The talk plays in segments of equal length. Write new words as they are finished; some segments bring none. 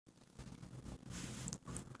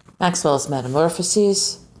Maxwell's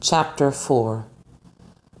Metamorphoses, Chapter 4,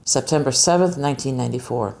 September 7th,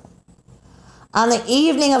 1994. On the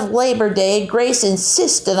evening of Labor Day, Grace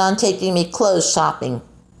insisted on taking me clothes shopping.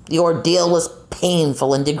 The ordeal was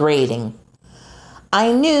painful and degrading.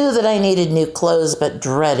 I knew that I needed new clothes, but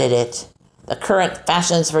dreaded it. The current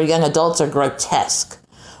fashions for young adults are grotesque.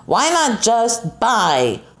 Why not just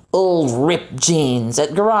buy old ripped jeans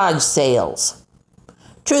at garage sales?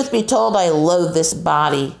 Truth be told, I loathe this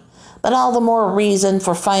body, but all the more reason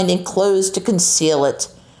for finding clothes to conceal it.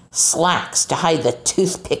 Slacks to hide the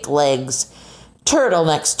toothpick legs,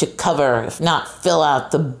 turtlenecks to cover, if not fill out,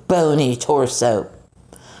 the bony torso.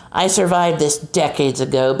 I survived this decades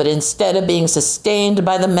ago, but instead of being sustained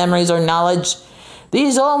by the memories or knowledge,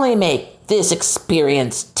 these only make this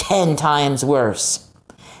experience 10 times worse.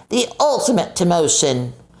 The ultimate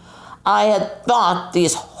demotion. I had thought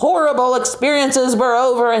these horrible experiences were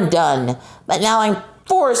over and done, but now I'm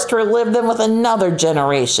forced to relive them with another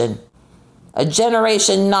generation. A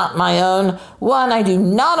generation not my own, one I do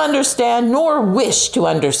not understand nor wish to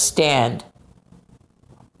understand.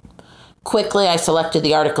 Quickly, I selected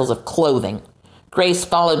the articles of clothing. Grace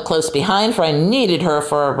followed close behind, for I needed her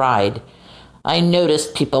for a ride. I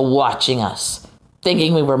noticed people watching us,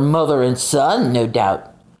 thinking we were mother and son, no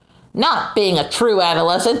doubt. Not being a true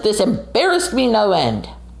adolescent, this embarrassed me no end.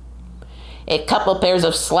 A couple pairs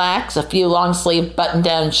of slacks, a few long-sleeve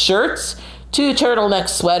button-down shirts, 2 turtleneck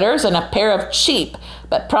sweaters, and a pair of cheap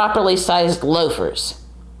but properly sized loafers.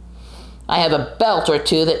 I have a belt or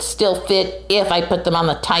two that still fit if I put them on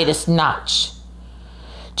the tightest notch.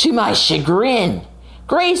 To my chagrin,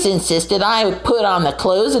 Grace insisted I would put on the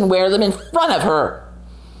clothes and wear them in front of her,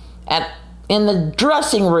 in the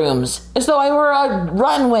dressing rooms, as though I were a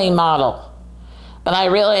runway model. But I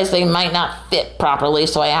realized they might not fit properly,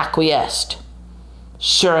 so I acquiesced.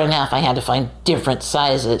 Sure enough, I had to find different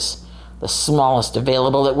sizes, the smallest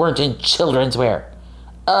available that weren't in children's wear.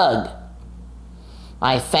 Ugh.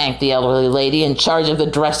 I thanked the elderly lady in charge of the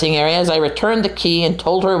dressing area as I returned the key and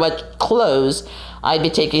told her what clothes I'd be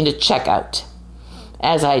taking to checkout.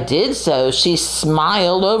 As I did so, she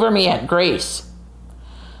smiled over me at Grace.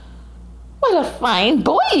 "What a fine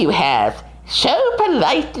boy you have. So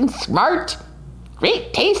polite and smart.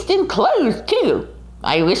 Great taste in clothes, too.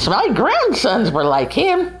 I wish my grandsons were like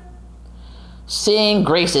him." Seeing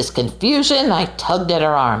Grace's confusion, I tugged at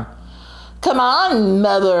her arm. "Come on,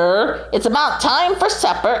 Mother. It's about time for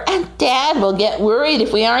supper, and Dad will get worried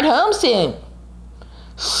if we aren't home soon."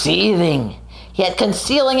 Seething, yet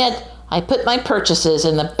concealing it, I put my purchases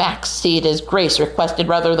in the back seat as Grace requested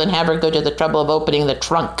rather than have her go to the trouble of opening the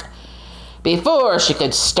trunk. Before she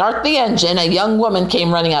could start the engine, a young woman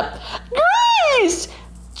came running up. "Grace!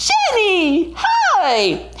 Jenny!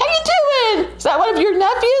 Hi! How you doing? Is that one of your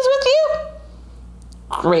nephews with you?"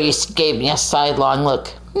 Grace gave me a sidelong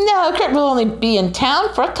look. "No, Kurt will only be in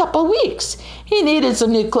town for a couple weeks. He needed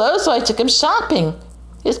some new clothes, so I took him shopping.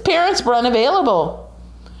 His parents were unavailable."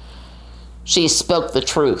 She spoke the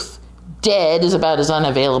truth. Dead is about as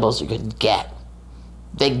unavailable as you could get.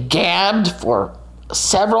 They gabbed for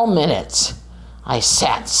several minutes. I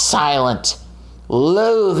sat silent,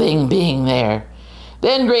 loathing being there.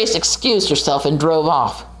 Then Grace excused herself and drove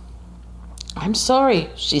off. "I'm sorry,"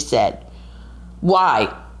 she said. "Why?"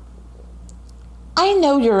 "I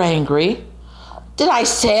know you're angry." "Did I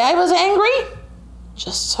say I was angry?"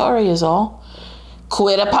 "Just sorry is all."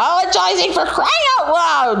 "Quit apologizing, for crying out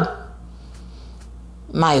loud!"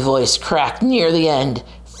 My voice cracked near the end.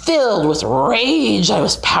 Filled with rage I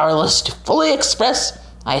was powerless to fully express,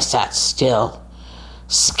 I sat still,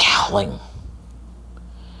 scowling.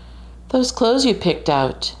 "Those clothes you picked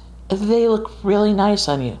out, they look really nice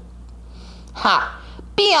on you." "Ha!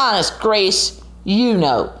 Be honest, Grace. You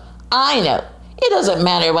know. I know. It doesn't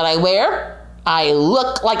matter what I wear. I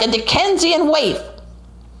look like a Dickensian waif."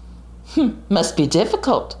 "Must be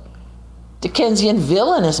difficult. Dickensian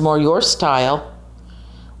villain is more your style."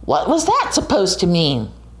 "What was that supposed to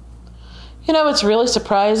mean?" "You know what's really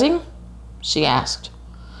surprising?" she asked.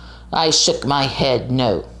 I shook my head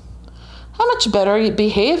no. "How much better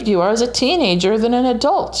behaved you are as a teenager than an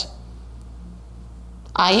adult."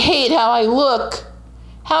 "I hate how I look,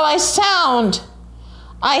 how I sound.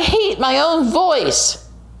 I hate my own voice."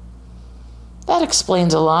 "That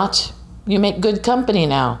explains a lot. You make good company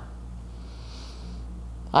now."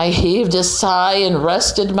 I heaved a sigh and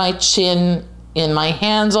rested my chin in my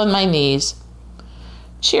hands on my knees.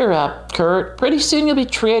 "Cheer up, Kurt. Pretty soon you'll be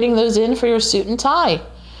trading those in for your suit and tie.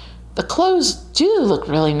 The clothes do look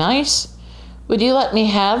really nice. Would you let me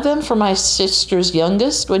have them for my sister's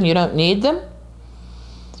youngest when you don't need them?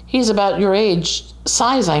 He's about your age,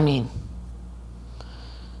 size, I mean."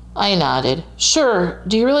 I nodded. Sure,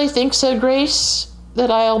 do you really think so, Grace?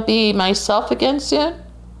 That I'll be myself again soon?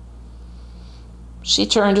 She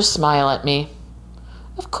turned to smile at me.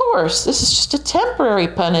 Of course, this is just a temporary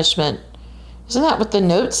punishment. Isn't that what the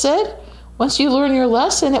note said? Once you learn your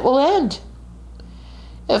lesson, it will end.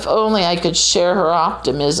 If only I could share her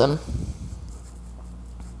optimism.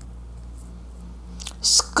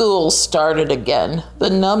 School started again. The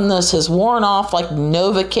numbness has worn off like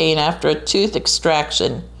Novocaine after a tooth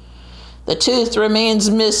extraction. The tooth remains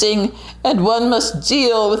missing, and one must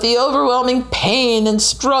deal with the overwhelming pain and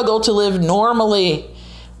struggle to live normally,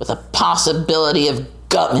 with a possibility of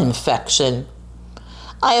gum infection.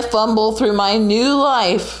 I fumble through my new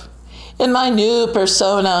life, in my new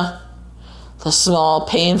persona. The small,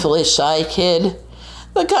 painfully shy kid,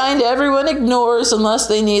 the kind everyone ignores unless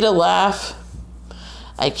they need a laugh.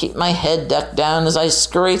 I keep my head ducked down as I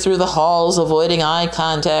scurry through the halls, avoiding eye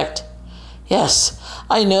contact. Yes,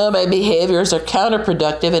 I know my behaviors are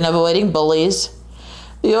counterproductive in avoiding bullies.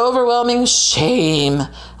 The overwhelming shame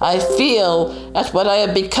I feel at what I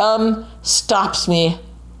have become stops me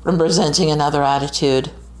from presenting another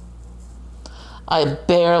attitude. I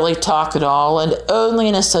barely talk at all, and only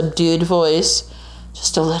in a subdued voice,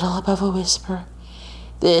 just a little above a whisper.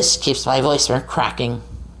 This keeps my voice from cracking.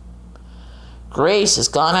 Grace has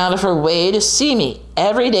gone out of her way to see me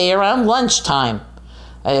every day around lunchtime.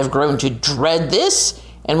 I have grown to dread this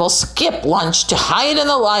and will skip lunch to hide in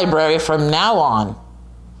the library from now on.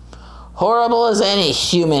 Horrible as any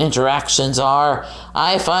human interactions are,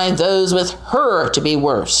 I find those with her to be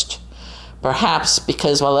worst. Perhaps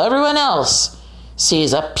because while everyone else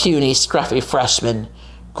sees a puny, scruffy freshman,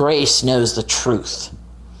 Grace knows the truth.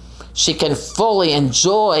 She can fully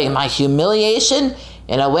enjoy my humiliation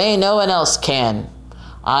in a way no one else can.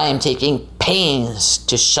 I am taking pains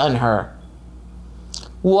to shun her.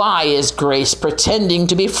 Why is Grace pretending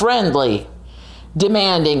to be friendly?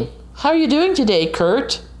 Demanding, "How are you doing today,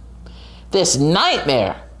 Kurt?" This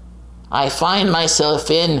nightmare I find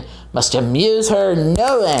myself in must amuse her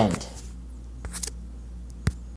no end.